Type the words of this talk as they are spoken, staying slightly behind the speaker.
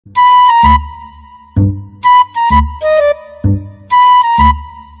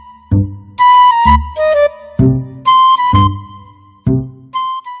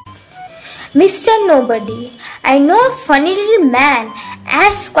Mr. Nobody, I know a funny little man,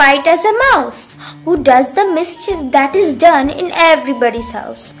 as quiet as a mouse, who does the mischief that is done in everybody's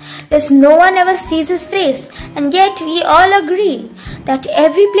house. There's no one ever sees his face, and yet we all agree that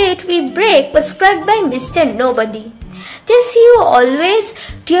every plate we break was cracked by Mr. Nobody. 'Tis he who always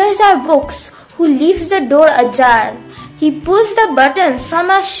tears our books, who leaves the door ajar. He pulls the buttons from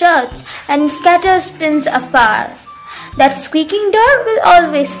our shirts and scatters pins afar. That squeaking door will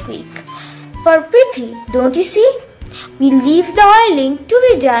always squeak. For prithee, don't you see? We leave the oiling to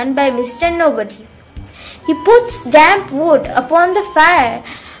be done by Mr. Nobody. He puts damp wood upon the fire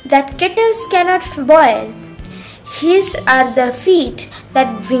that kettles cannot boil. His are the feet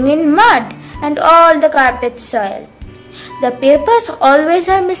that bring in mud and all the carpet soil. The papers always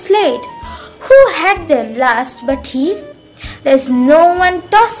are mislaid. Who had them last but he? There's no one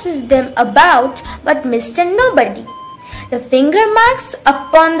tosses them about but Mr. Nobody. The finger marks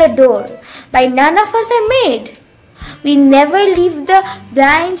upon the door by none of us are made. We never leave the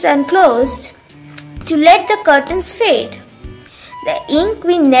blinds unclosed to let the curtains fade. The ink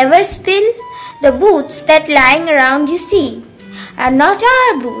we never spill, the boots that lying around you see, are not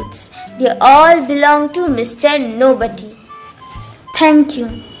our boots. They all belong to Mr. Nobody. Thank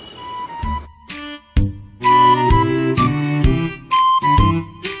you.